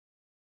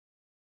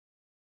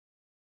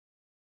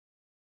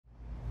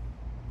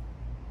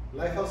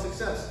Life, health,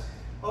 success.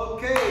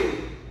 Okay,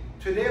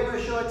 today we're going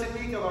to show a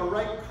technique of a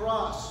right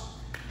cross.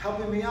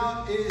 Helping me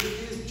out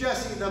is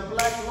Jessie, the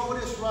Black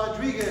Lotus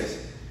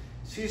Rodriguez.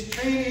 She's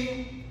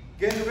training,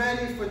 getting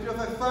ready for 3 or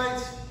 5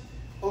 fights.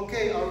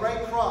 Okay, a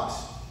right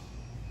cross.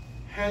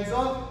 Hands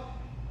up.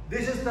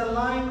 This is the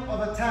line of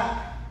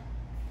attack.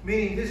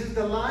 Meaning this is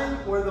the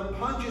line where the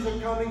punches are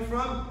coming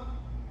from.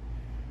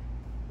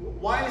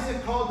 Why is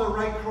it called the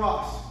right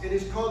cross? It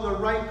is called the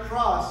right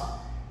cross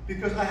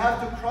because I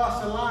have to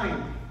cross a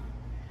line.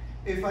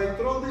 If I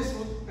throw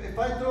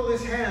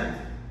this hand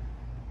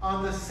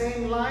on the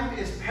same line,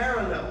 is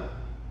parallel.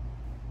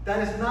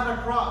 That is not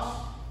a cross.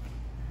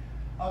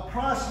 A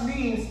cross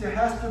means there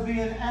has to be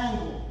an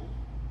angle.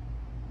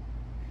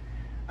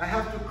 I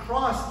have to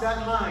cross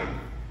that line.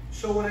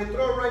 So when I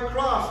throw a right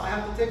cross, I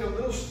have to take a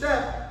little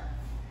step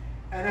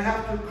and I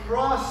have to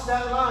cross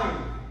that line.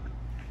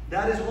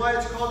 That is why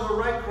it's called a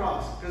right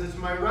cross, because it's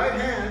my right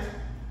hand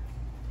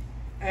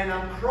and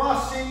I'm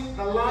crossing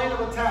the line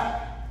of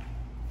attack.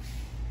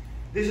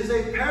 This is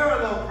a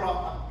parallel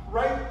cross,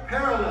 right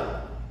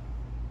parallel.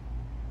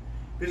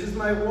 This is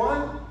my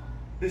 1,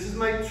 this is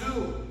my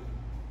 2.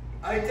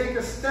 I take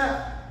a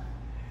step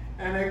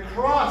and I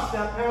cross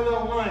that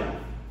parallel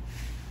line.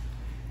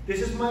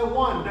 This is my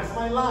 1, that's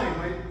my line,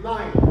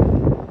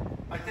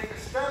 I take a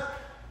step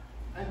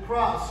and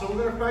cross, so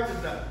we're gonna practice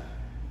that.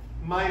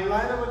 My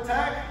line of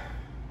attack,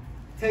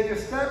 take a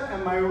step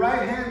and my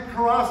right hand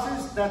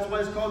crosses, that's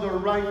why it's called a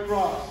right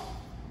cross.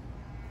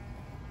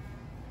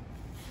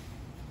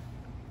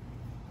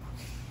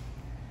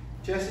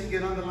 Jessie,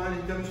 get on the line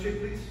and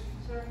demonstrate, please.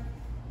 Sure.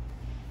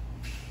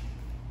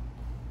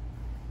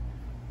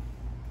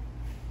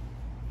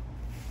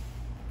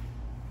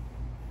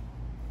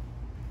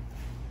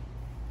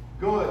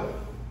 Good.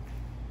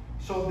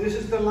 So this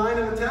is the line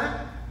of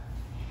attack.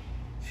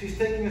 She's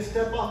taking a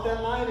step off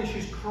that line and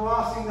she's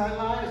crossing that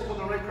line. It's called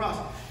the right cross.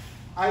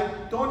 I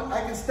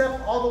can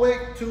step all the way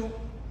to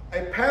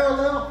a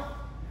parallel,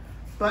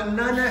 but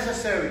not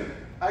necessary.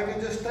 I can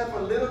just step a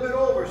little bit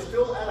over,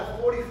 still at a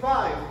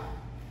 45.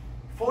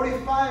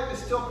 45 is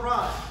still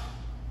cross.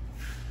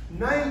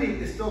 90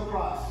 is still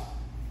cross.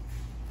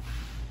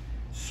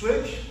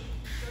 Switch.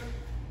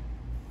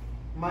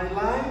 My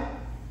line.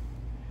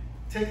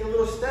 Take a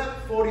little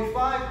step,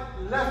 45,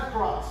 left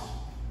cross.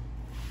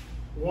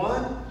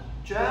 1,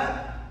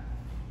 jab,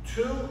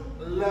 2,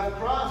 left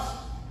cross,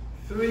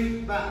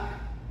 3, back.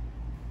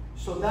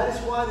 So that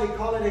is why they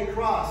call it a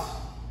cross.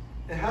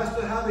 It has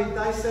to have a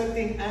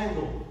dissecting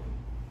angle.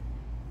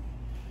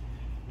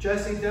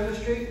 Jessie,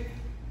 demonstrate.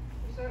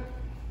 Yes, sir.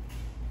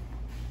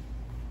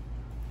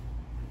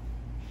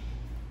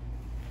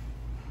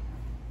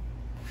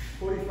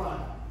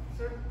 $45.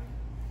 Sir.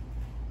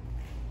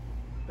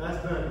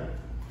 That's better.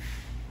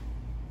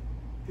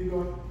 Keep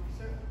going.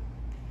 Sir.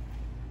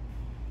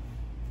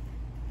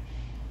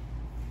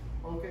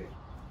 Okay.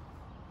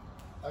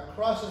 A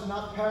cross is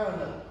not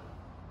parallel.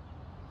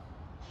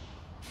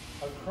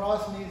 A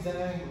cross needs an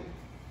angle.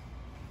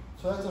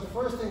 So that's the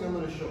first thing I'm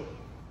going to show.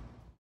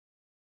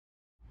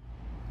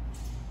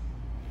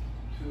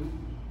 2,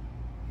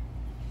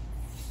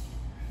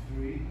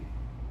 3,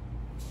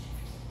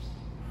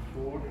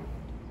 4,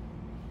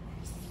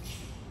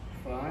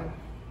 5,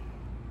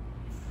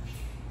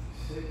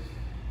 6,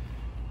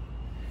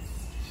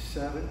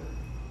 7,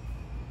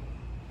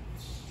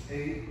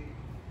 8,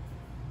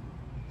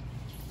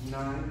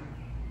 9,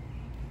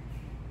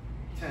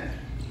 10.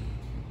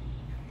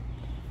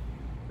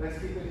 Let's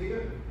keep it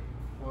here.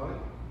 1,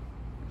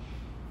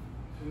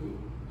 2,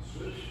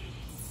 switch.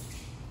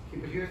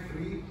 Keep it here.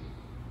 3,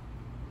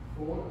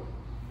 4,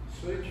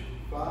 switch.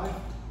 5,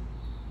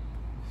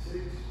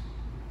 6,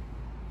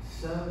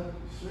 7,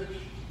 switch.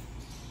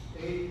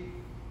 8,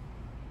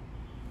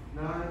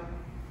 9,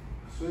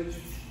 switch.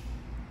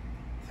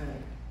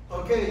 10.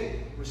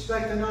 Okay,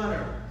 respect and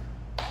honor.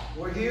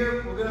 We're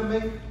here, we're gonna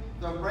make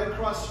the right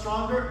cross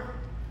stronger.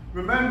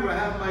 Remember, I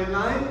have my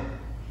line.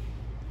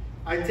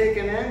 I take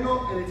an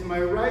angle and it's my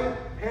right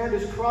hand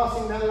is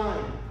crossing that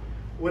line.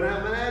 What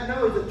I'm gonna add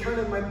now is the turn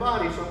of my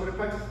body. So I'm gonna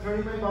practice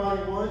turning my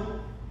body.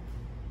 1,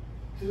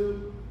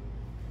 2,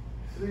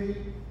 3,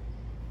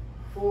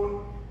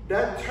 4.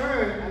 That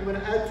turn I'm gonna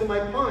add to my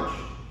punch.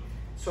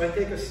 So I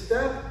take a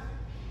step,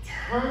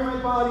 turn my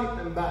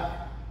body and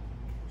back.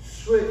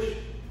 Switch.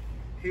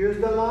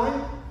 Here's the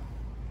line.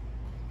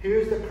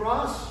 Here's the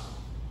cross.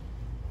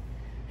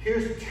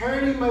 Here's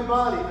turning my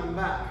body and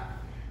back.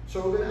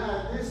 So we're going to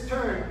add this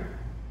turn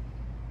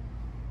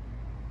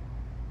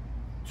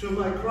to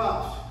my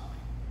cross.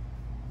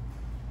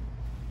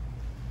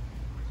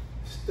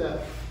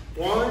 Step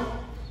 1,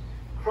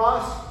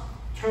 cross,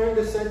 turn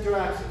the center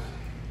axis.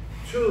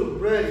 2,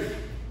 ready.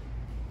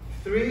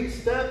 3,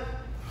 step.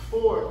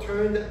 4,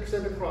 turn the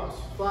center cross.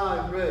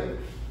 5, ready.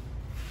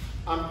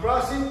 I'm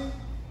crossing,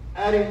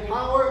 adding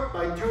power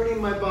by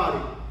turning my body.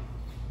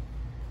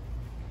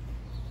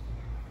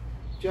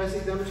 Jessie,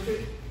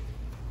 demonstrate.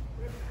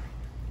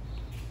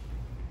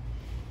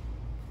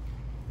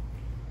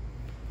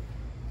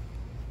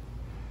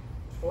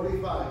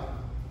 45.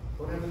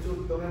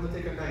 Don't have to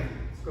take a 90.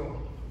 Let's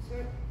go.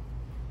 Sir.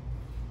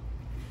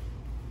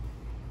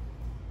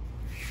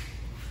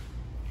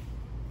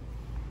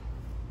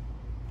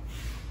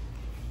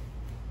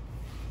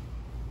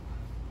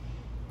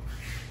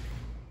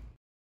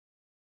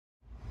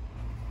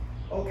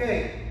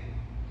 Okay,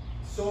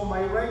 so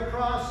my right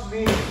cross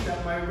means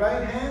that my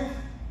right hand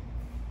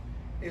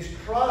is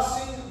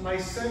crossing my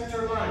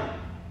center line.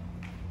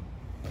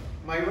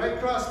 My right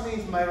cross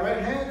means my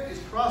right hand is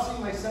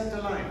crossing my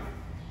center line.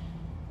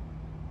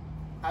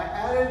 I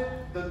added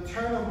the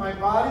turn of my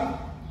body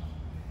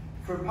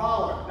for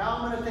power. Now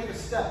I'm going to take a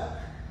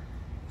step.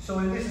 So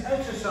in this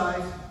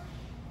exercise,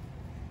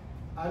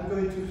 I'm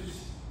going to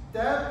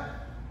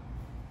step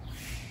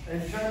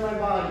and turn my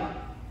body.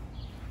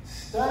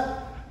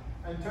 Step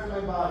and turn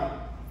my body.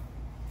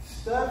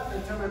 Step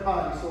and turn my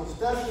body. So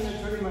stepping and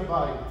turning my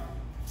body.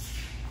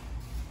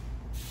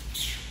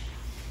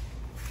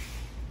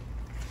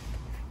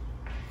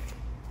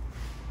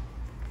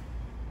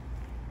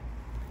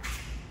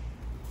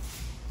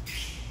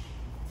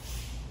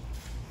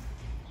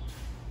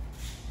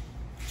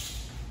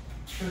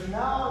 Because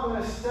now I'm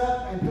going to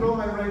step and throw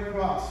my right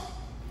cross.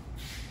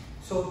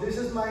 So this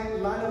is my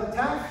line of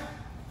attack.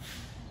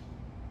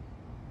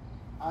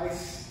 I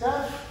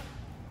step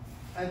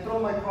and throw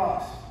my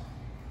cross.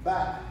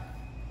 Back.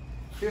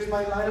 Here's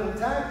my line of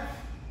attack.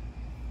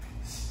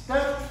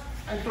 Step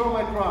and throw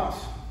my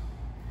cross.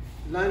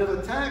 Line of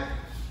attack.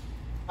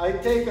 I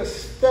take a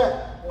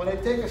step. When I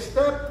take a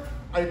step,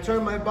 I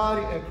turn my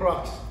body and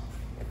cross.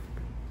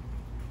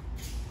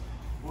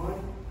 1,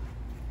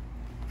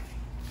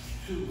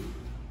 2,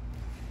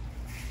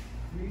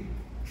 3,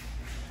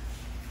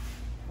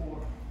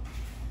 4.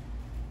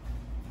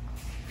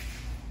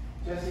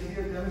 Jesse,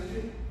 here,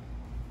 demonstrate.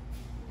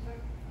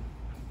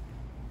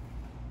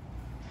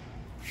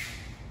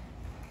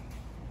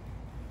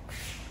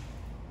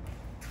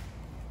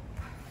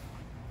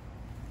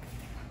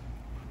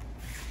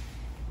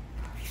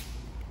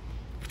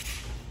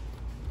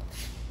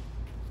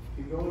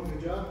 Keep going,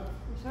 good job.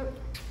 Yes, sir.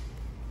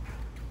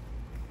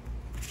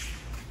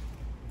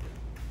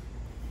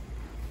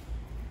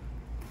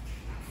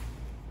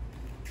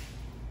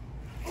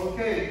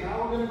 Okay,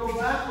 now we're going to go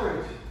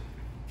backwards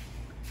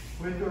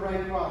with the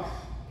right cross.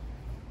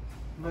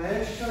 My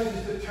exercise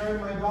is to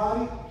turn my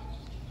body.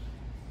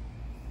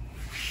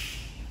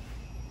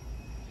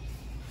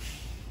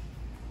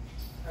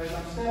 As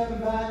I'm stepping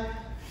back,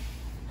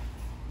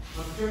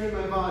 I'm turning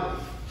my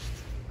body.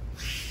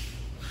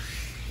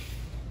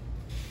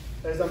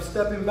 As I'm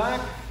stepping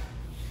back,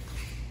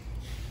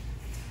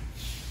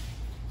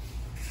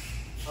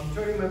 I'm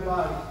turning my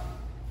body.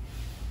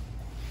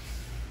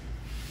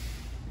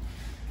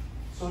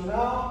 So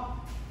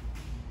now,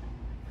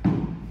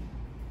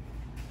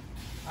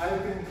 I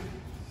can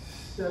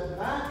step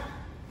back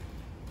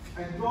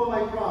and throw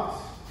my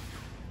cross.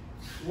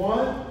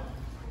 1,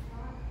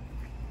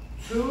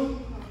 2,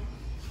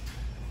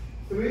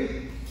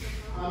 3.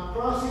 I'm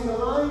crossing the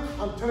line.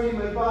 I'm turning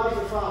my body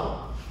to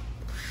power.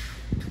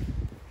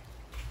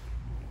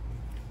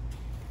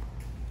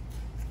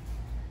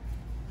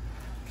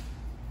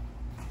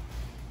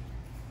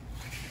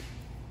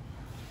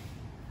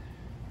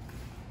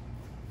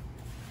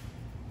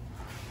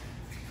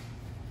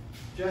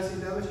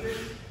 Jesse, demonstrate.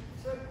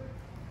 Sir.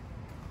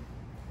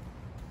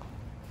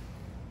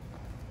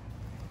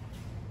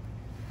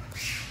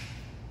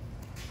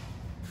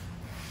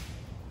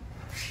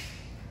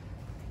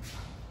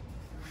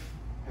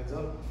 Hands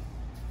up.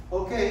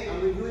 Okay,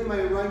 I'm redoing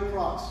my right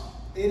cross.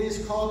 It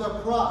is called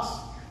a cross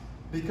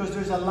because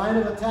there's a line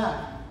of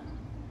attack.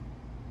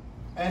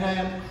 And I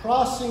am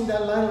crossing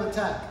that line of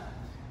attack.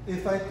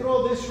 If I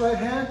throw this right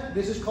hand,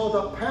 this is called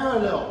a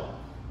parallel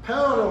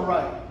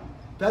right.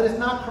 That is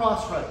not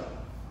cross right.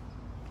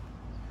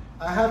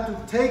 I have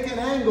to take an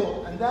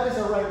angle, and that is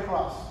a right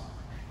cross.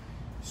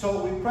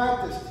 So we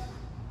practiced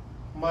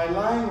my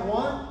line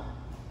 1,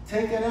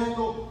 take an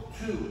angle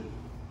 2,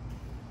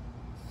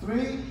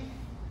 3,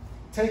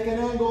 take an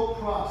angle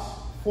cross,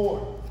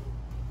 4,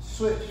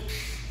 switch.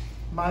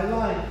 My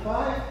line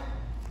 5,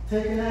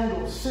 take an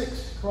angle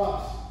 6,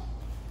 cross,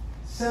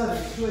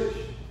 7, switch.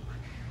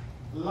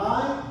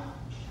 Line,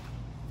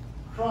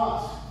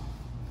 cross,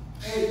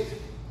 8,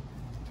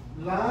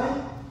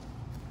 line,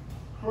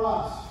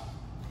 cross.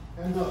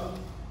 And look,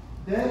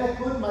 then I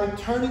put my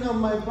turning of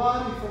my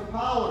body for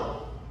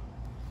power.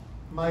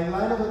 My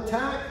line of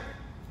attack,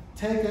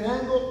 take an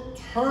angle,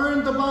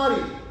 turn the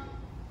body,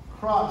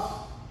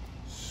 cross,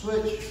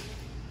 switch.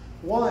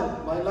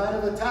 1, my line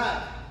of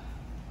attack,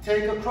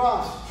 take a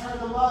cross, turn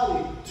the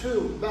body,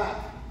 2,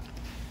 back.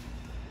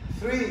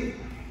 3,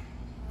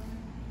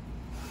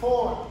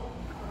 4,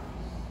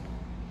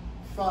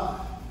 5,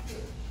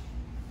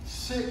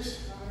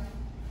 6,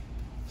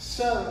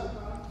 7.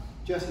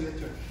 Jesse, your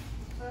turn.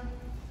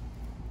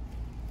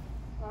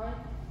 5,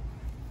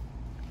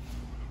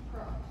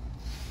 cross,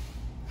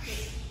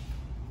 6,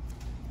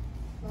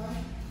 5,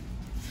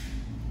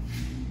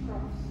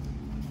 cross,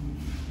 6,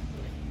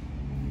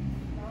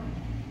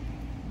 5,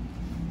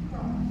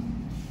 cross.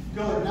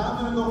 Good. Now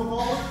I'm going to go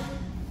forward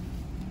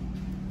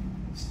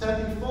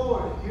Stepping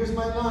forward. Here's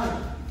my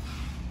line.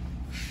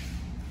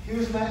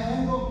 Here's my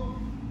angle.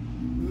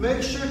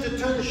 Make sure to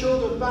turn the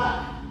shoulder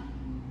back.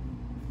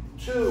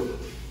 2,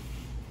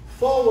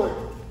 forward.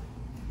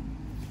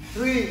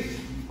 3,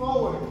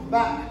 forward,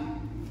 back.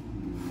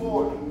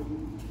 4,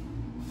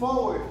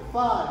 forward.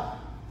 5,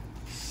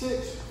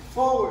 6,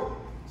 forward.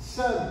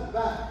 7,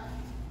 back.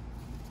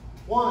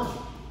 1,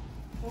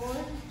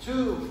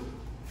 2,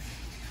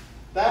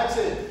 that's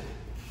it.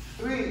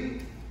 3,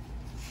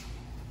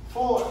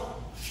 4,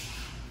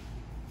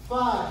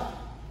 5,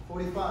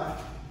 45,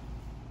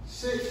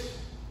 6,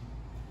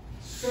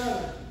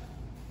 7,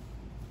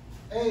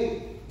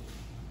 8,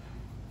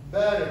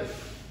 better.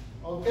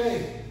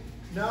 Okay,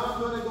 now I'm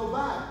going to go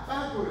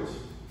backwards.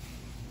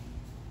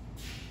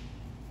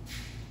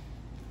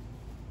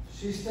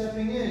 She's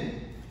stepping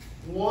in.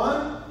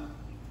 1,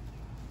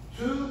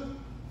 2,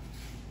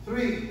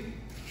 3.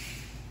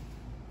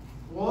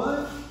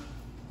 1,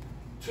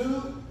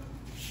 2,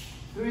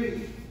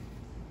 3.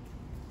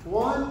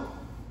 1,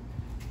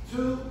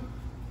 2,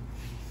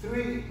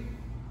 3.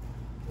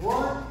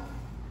 1,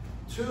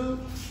 2,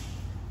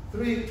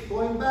 3.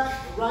 Going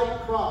back,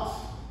 right cross.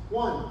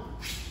 1,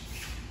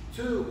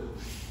 2,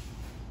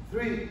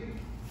 3.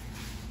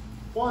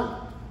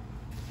 1,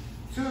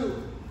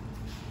 2,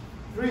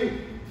 3.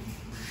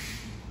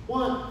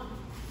 1,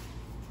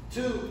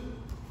 2,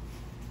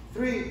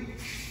 3.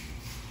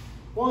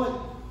 1,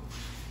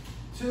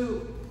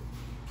 2,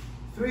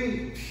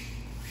 3.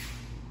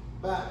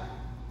 Back.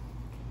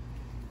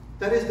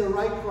 That is the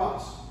right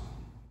cross.